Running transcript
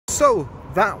So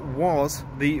that was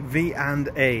the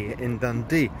V&A in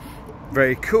Dundee.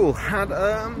 Very cool. Had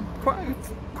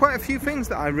quite a few things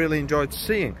that I really enjoyed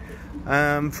seeing.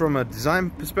 From a design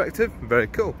perspective, very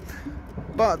cool.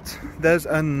 But there's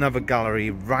another gallery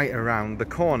right around the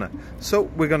corner, so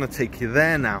we're going to take you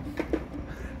there now.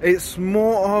 It's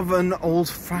more of an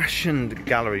old-fashioned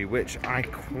gallery, which I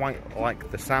quite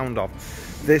like the sound of.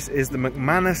 This is the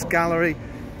McMannus Gallery,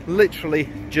 literally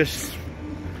just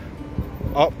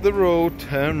up the road,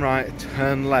 turn right,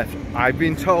 turn left, I've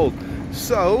been told.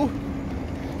 So,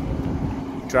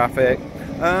 traffic.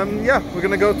 Yeah, we're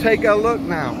gonna go take a look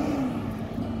now.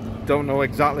 Don't know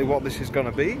exactly what this is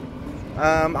gonna be.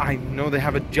 I know they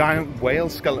have a giant whale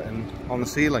skeleton on the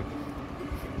ceiling.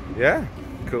 Yeah,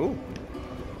 cool.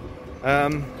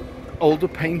 Older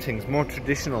paintings, more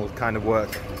traditional kind of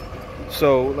work.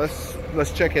 So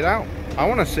let's check it out. I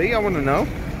want to see, I want to know.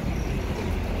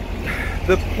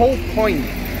 The whole point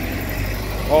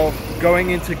of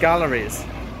going into galleries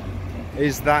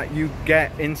is that you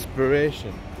get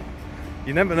inspiration.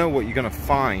 You never know what you're going to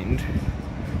find,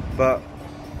 but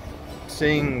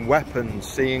seeing weapons,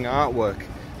 seeing artwork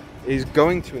is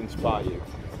going to inspire you.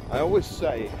 I always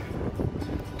say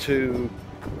to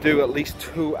do at least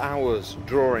 2 hours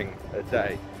drawing a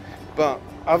day, but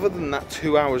other than that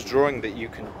 2 hours drawing that you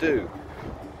can do,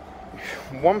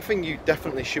 one thing you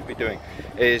definitely should be doing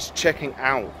is checking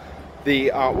out the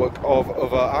artwork of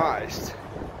other artists.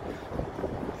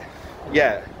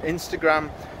 Yeah, Instagram,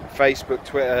 Facebook,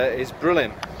 Twitter is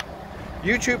brilliant.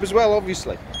 YouTube as well,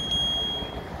 obviously.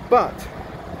 But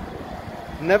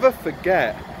never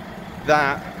forget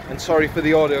that, and sorry for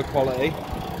the audio quality,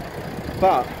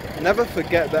 but never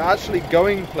forget that actually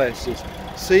going places,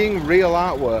 seeing real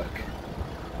artwork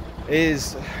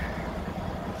is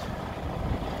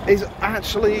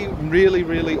actually really,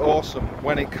 really awesome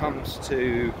when it comes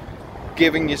to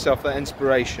giving yourself that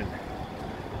inspiration.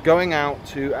 Going out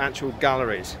to actual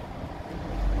galleries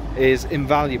is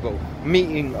invaluable.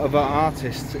 Meeting other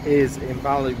artists is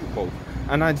invaluable.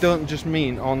 And I don't just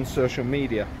mean on social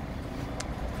media.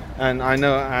 And I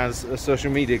know as a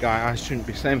social media guy I shouldn't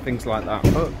be saying things like that,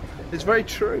 but it's very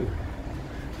true.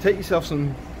 Take yourself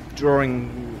some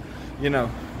drawing, you know,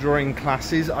 drawing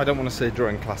classes. I don't want to say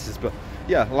drawing classes, but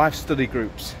yeah, life study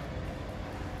groups.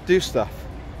 Do stuff.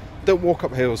 Don't walk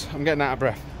up hills. I'm getting out of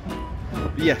breath.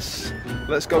 But yes,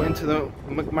 let's go into the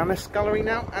McMannus Gallery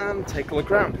now and take a look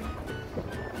around.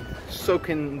 Soak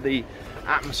in the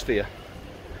atmosphere.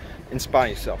 Inspire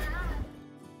yourself.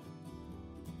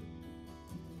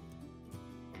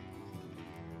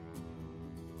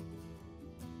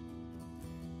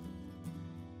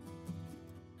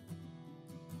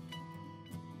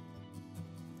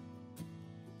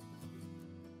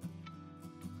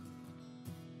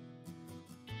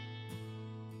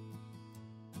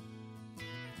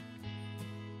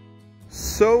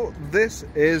 So this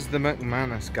is the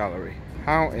McMannus Gallery.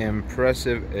 How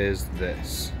impressive is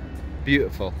this?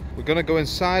 Beautiful. We're going to go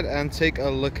inside and take a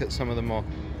look at some of the more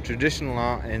traditional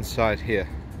art inside here.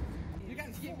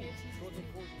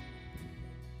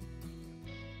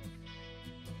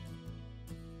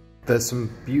 There's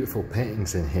some beautiful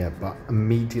paintings in here, but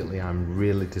immediately I'm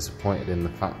really disappointed in the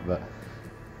fact that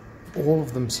all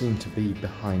of them seem to be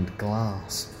behind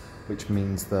glass, which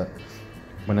means that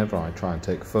whenever I try and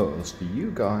take photos for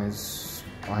you guys,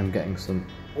 I'm getting some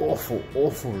awful,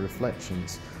 awful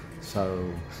reflections.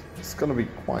 So it's going to be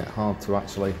quite hard to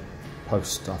actually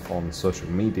post stuff on social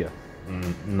media.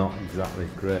 Not exactly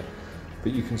great,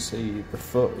 but you can see the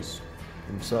photos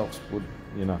themselves would,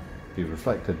 you know, be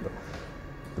reflected, but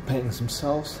the paintings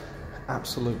themselves,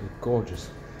 absolutely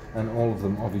gorgeous, and all of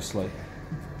them obviously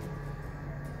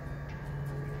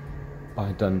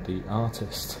by Dundee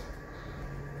artists.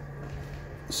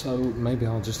 So maybe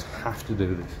I'll just have to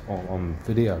do this all on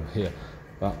video here,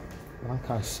 but like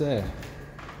I say,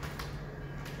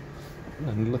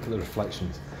 and look at the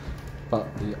reflections, but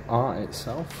the art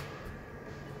itself,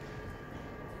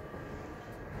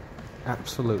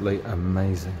 absolutely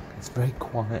amazing. It's very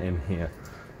quiet in here,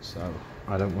 so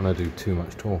I don't want to do too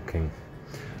much talking,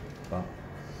 but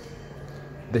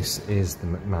this is the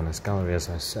McMannus Gallery, as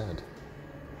I said.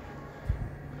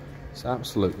 It's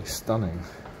absolutely stunning.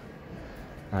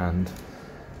 And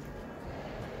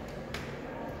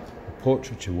the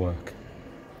portraiture work,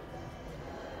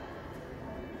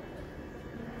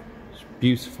 it's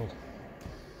beautiful.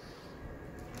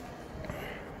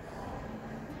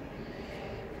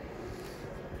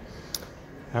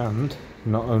 And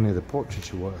not only the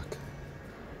portraiture work,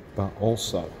 but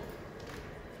also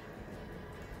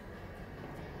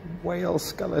whale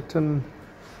skeleton.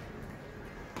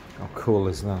 How cool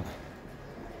is that?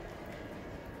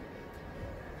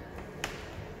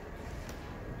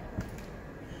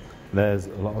 There's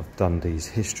a lot of Dundee's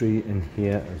history in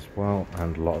here as well,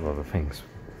 and a lot of other things.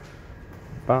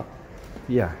 But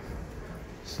yeah,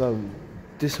 so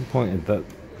disappointed that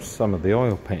some of the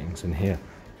oil paintings in here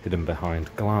hidden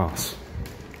behind glass.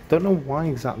 Don't know why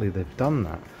exactly they've done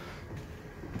that.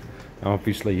 Now,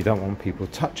 obviously you don't want people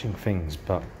touching things,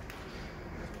 but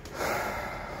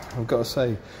I've got to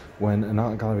say, when an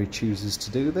art gallery chooses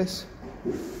to do this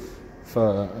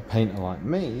for a painter like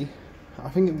me, I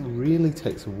think it really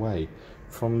takes away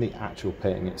from the actual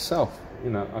painting itself. You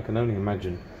know, I can only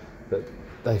imagine that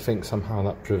they think somehow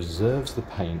that preserves the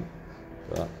paint,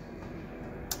 but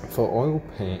for oil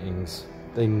paintings,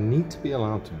 they need to be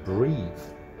allowed to breathe.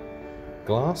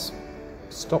 Glass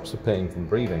stops the painting from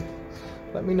breathing.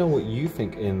 Let me know what you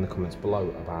think in the comments below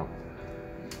about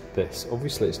this.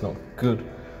 Obviously it's not good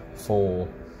for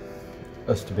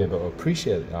us to be able to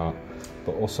appreciate the art,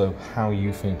 but also how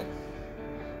you think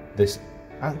this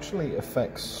actually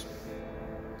affects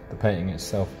the painting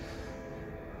itself,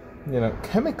 you know,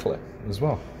 chemically as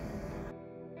well.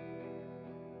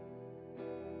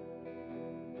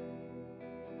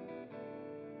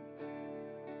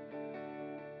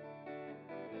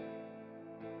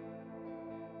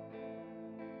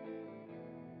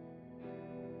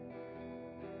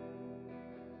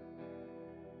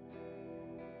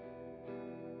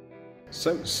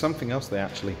 So something else they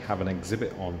actually have an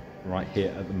exhibit on right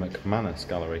here at the McMannus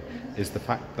Gallery is the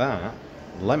fact that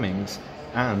Lemmings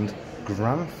and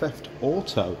Grand Theft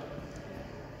Auto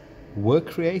were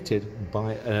created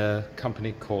by a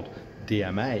company called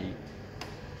DMA,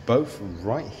 both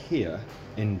right here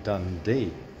in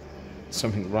Dundee.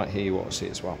 Something right here you want to see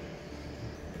as well.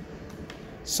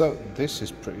 So this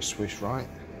is pretty swish, right?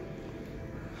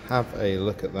 Have a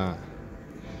look at that.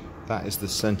 That is the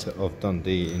centre of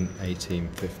Dundee in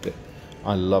 1850.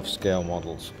 I love scale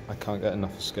models. I can't get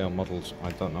enough of scale models.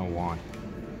 I don't know why.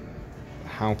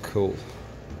 How cool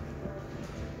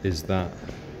is that?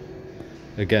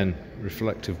 Again,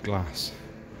 reflective glass.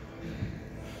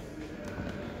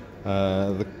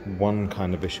 The one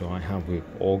kind of issue I have with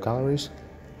all galleries,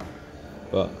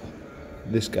 but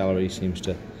this gallery seems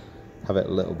to have it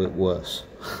a little bit worse.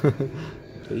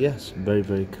 But yes, very,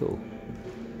 very cool.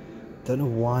 Don't know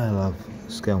why I love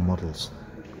scale models,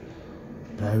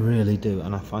 but I really do,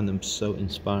 and I find them so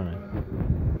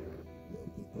inspiring.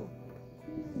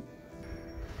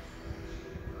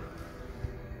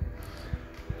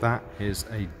 That is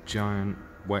a giant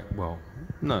well,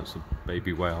 no, it's a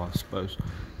baby whale, I suppose,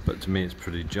 but to me it's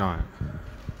pretty giant.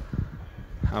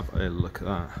 Have a look at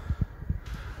that.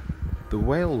 The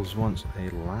whale was once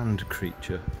a land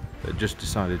creature that just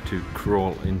decided to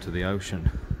crawl into the ocean.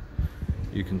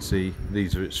 You can see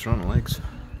these are its front legs.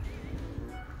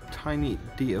 Tiny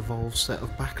de-evolved set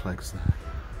of back legs there.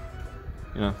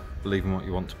 You know, believe in what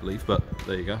you want to believe, but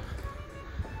there you go.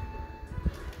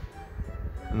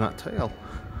 And that tail.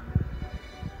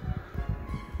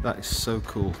 That is so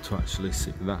cool to actually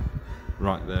see that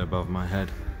right there above my head.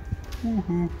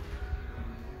 Woohoo!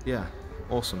 Yeah,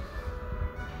 awesome.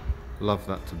 Love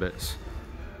that to bits.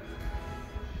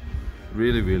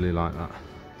 Really, really like that.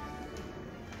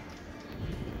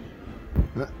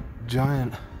 That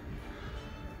giant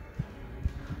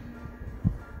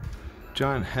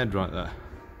head right there.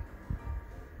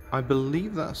 I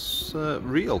believe that's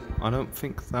real. I don't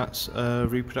think that's a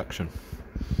reproduction.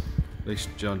 At least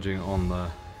judging on the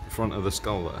front of the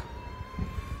skull there.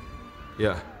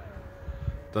 Yeah.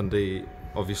 Dundee,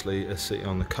 obviously a city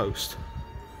on the coast.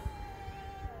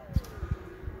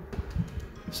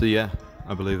 So yeah,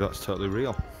 I believe that's totally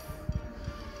real.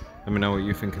 Let me know what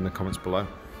you think in the comments below.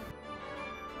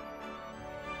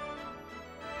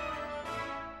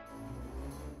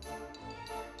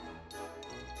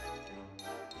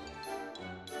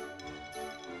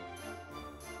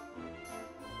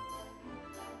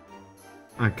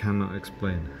 I cannot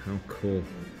explain how cool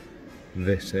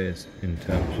this is in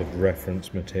terms of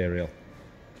reference material.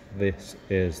 This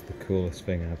is the coolest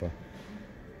thing ever.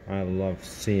 I love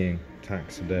seeing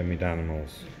taxidermied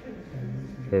animals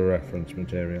for reference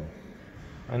material.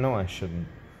 I know I shouldn't.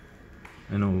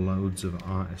 I know loads of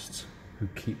artists who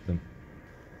keep them.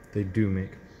 They do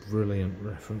make brilliant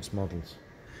reference models.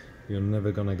 You're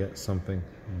never gonna get something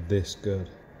this good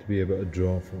to be able to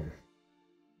draw from.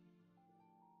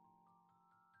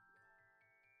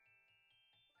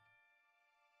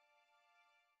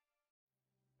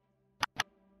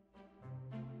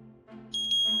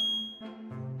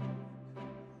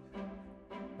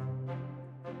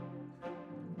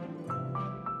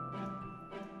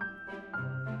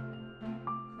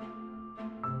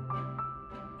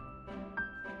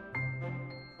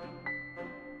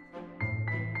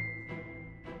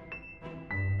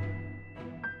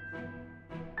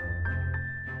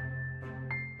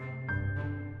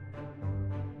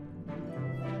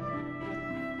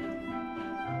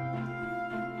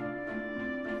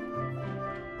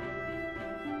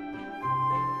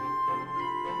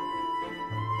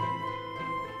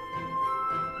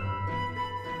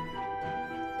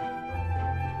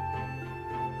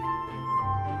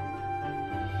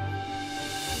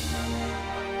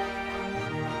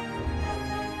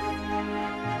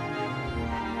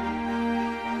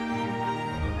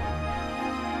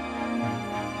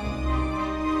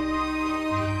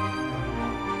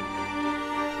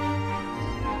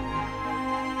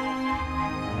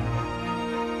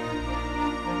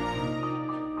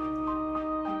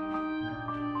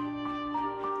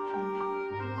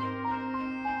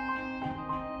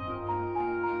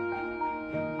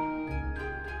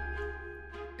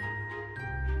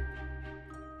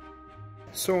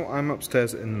 So I'm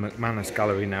upstairs in the McMannus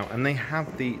Gallery now, and they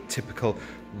have the typical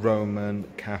Roman,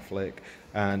 Catholic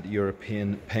and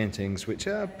European paintings, which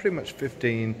are pretty much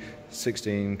 15,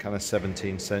 16, kind of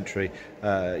 17th century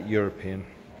European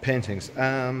paintings.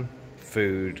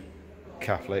 Food,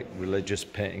 Catholic, religious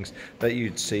paintings that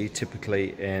you'd see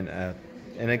typically in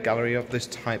a gallery of this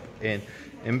type in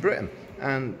Britain.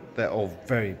 And they're all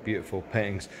very beautiful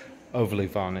paintings, overly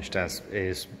varnished as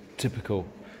is typical.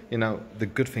 You know, the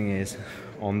good thing is,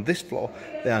 on this floor,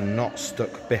 they are not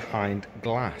stuck behind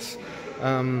glass.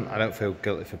 I don't feel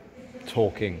guilty for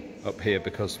talking up here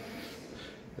because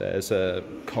there's a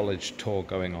college tour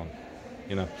going on,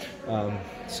 you know.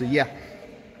 So yeah,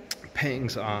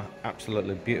 paintings are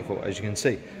absolutely beautiful, as you can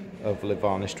see. Overly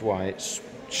varnished white,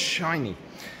 shiny.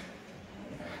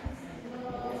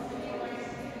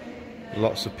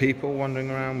 Lots of people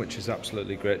wandering around, which is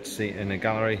absolutely great to see in a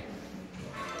gallery.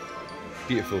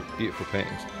 Beautiful, beautiful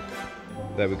paintings.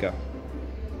 There we go.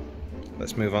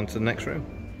 Let's move on to the next room.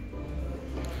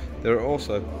 There are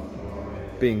also,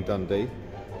 being Dundee,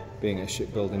 being a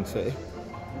shipbuilding city,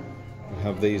 we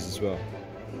have these as well.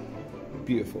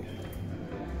 Beautiful,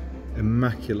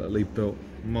 immaculately built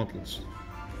models.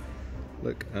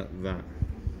 Look at that.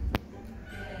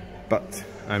 But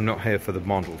I'm not here for the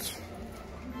models.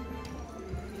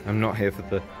 I'm not here for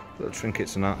the little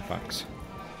trinkets and artifacts.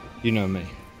 You know me.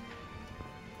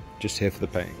 Just here for the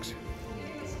paintings.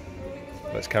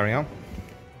 Let's carry on.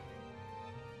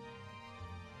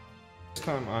 This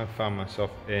time I found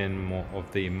myself in more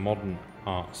of the modern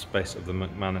art space of the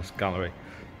McMannus Gallery.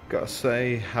 Gotta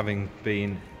say, having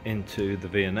been into the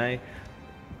V&A,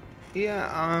 yeah,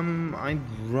 I'd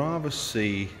rather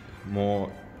see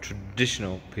more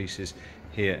traditional pieces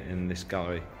here in this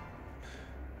gallery.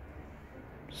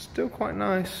 Still quite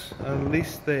nice, at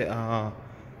least they are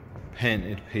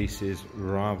painted pieces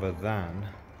rather than,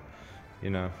 you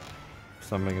know,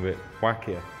 something a bit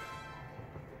wackier.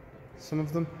 Some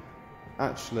of them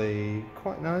actually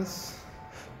quite nice.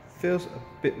 Feels a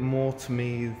bit more to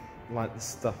me like the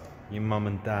stuff your mum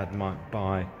and dad might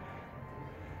buy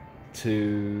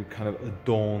to kind of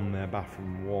adorn their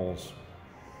bathroom walls.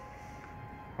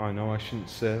 I know I shouldn't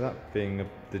say that being a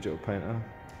digital painter,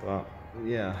 but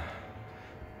yeah.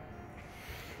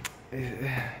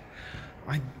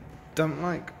 I don't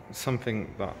like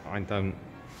something that I don't,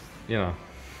 you know,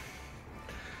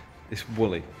 it's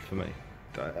woolly for me.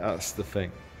 That's the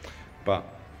thing. But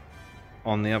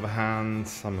on the other hand,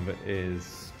 some of it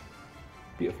is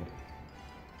beautiful.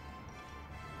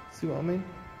 See what I mean?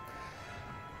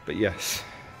 But yes,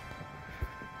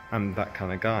 I'm that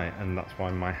kind of guy, and that's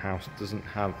why my house doesn't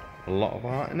have a lot of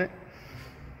art in it.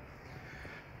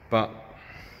 But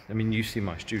I mean, you see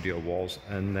my studio walls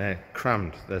and they're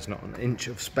crammed. There's not an inch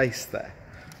of space there.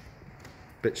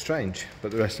 Bit strange,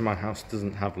 but the rest of my house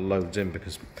doesn't have loads in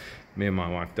because me and my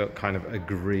wife don't kind of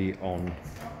agree on,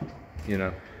 you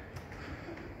know,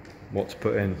 what to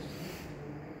put in.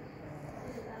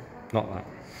 Not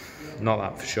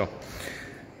that for sure.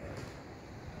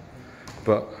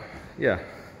 But yeah,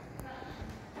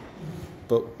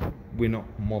 but we're not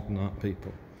modern art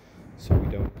people, so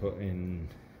we don't put in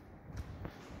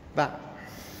that.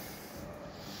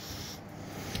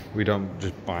 We don't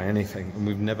just buy anything, and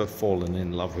we've never fallen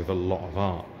in love with a lot of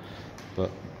art,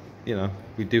 but you know,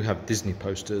 we do have Disney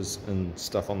posters and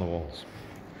stuff on the walls.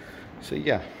 So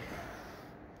yeah,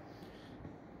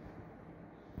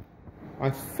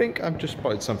 I think I've just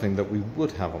spotted something that we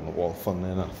would have on the wall,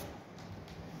 funnily enough.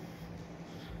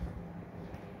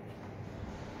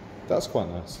 That's quite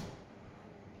nice.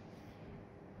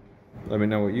 Let me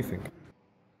know what you think.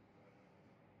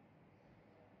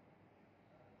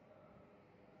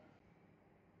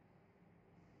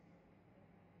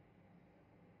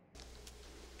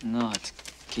 No, it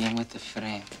came with the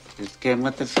frame. It came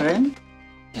with the frame?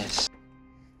 Yes.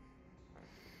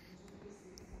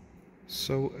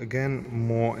 So again,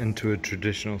 more into a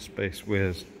traditional space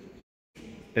where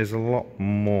is a lot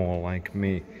more like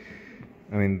me.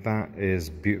 I mean, that is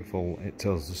beautiful. It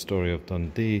tells the story of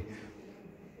Dundee,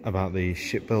 about the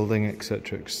shipbuilding,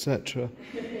 etc, etc.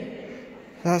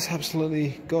 That's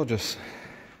absolutely gorgeous.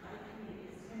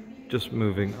 Just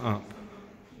moving up,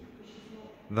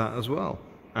 that as well.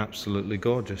 Absolutely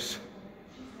gorgeous.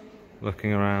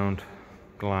 Looking around,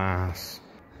 glass,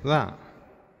 that.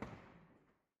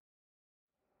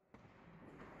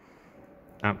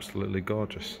 Absolutely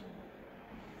gorgeous.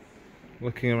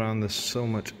 Looking around, there's so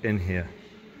much in here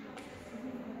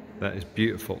that is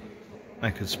beautiful.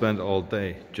 I could spend all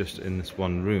day just in this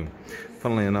one room.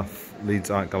 Funnily enough,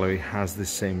 Leeds Art Gallery has this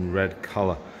same red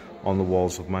colour on the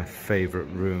walls of my favourite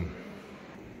room.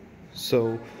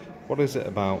 So what is it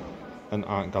about an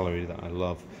art gallery that I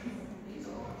love,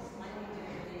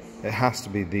 it has to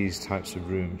be these types of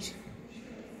rooms.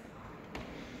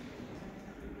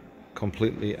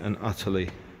 Completely and utterly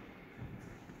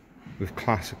with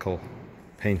classical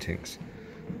paintings.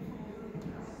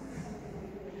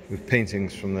 With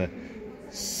paintings from the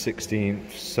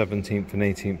 16th, 17th and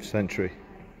 18th century.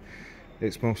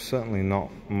 It's most certainly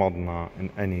not modern art in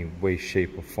any way,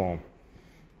 shape or form.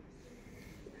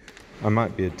 I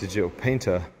might be a digital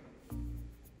painter,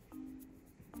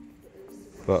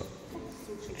 but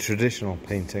traditional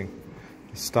painting,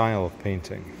 the style of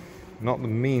painting, not the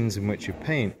means in which you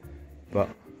paint, but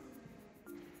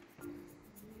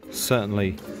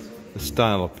certainly the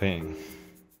style of painting.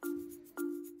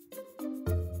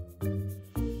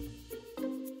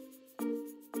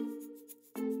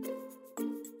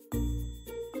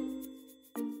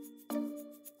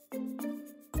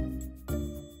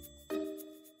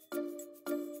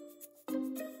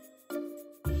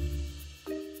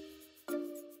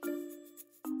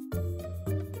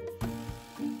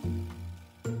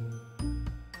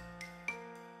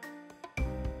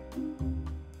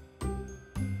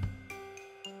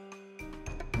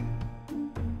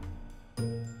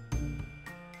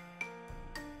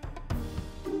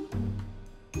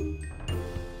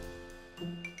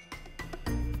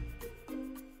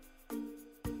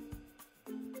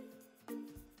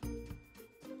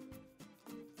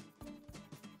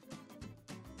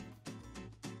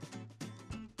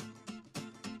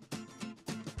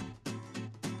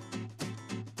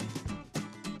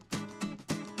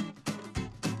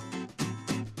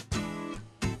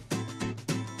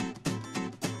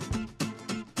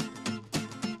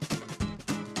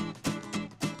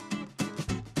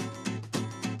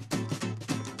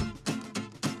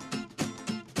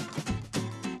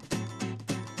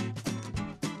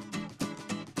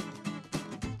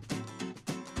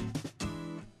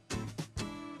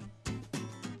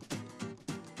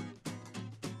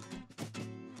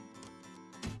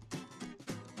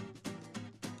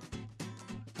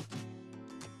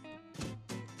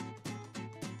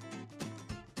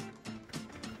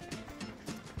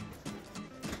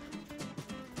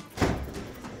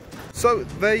 So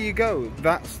there you go,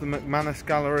 that's the McMannus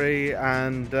Gallery,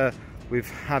 and we've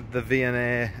had the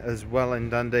V&A as well in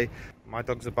Dundee. My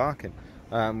dogs are barking,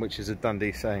 which is a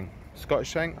Dundee saying.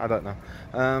 Scottish saying? I don't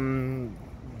know.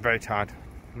 Very tired.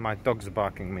 My dogs are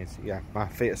barking means, yeah, my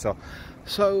feet are sore.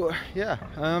 So yeah,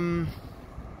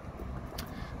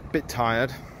 bit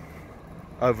tired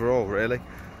overall really.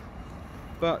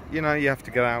 But you know, you have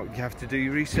to get out, you have to do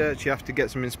your research, you have to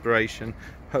get some inspiration.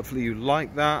 Hopefully you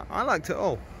like that. I liked it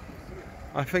all.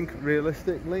 I think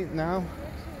realistically now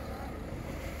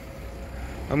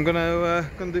I'm gonna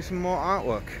do some more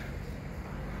artwork.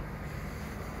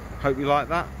 Hope you like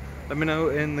that. Let me know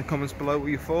in the comments below what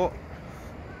you thought.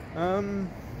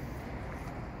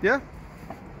 Yeah,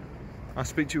 I'll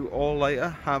speak to you all later.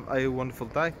 Have a wonderful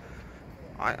day.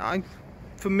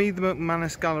 For me, the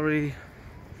McMannus Gallery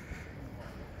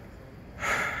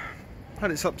had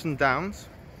its ups and downs.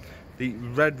 The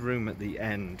red room at the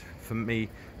end, for me,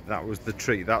 that was the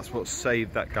treat. That's what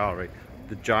saved that gallery.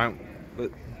 The giant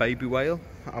baby whale.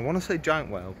 I want to say giant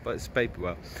whale, but it's baby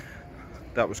whale.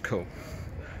 That was cool.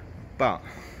 But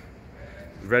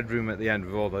the red room at the end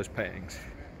with all those paintings,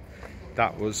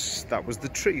 that was the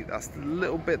treat. That's the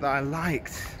little bit that I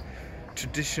liked.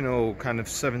 Traditional kind of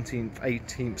 17th,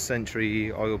 18th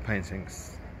century oil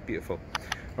paintings. Beautiful.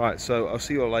 Right, so I'll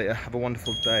see you all later. Have a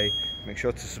wonderful day. Make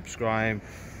sure to subscribe,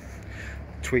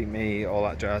 tweet me, all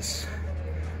that jazz.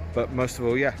 But most of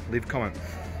all, yeah, leave a comment.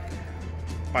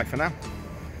 Bye for now.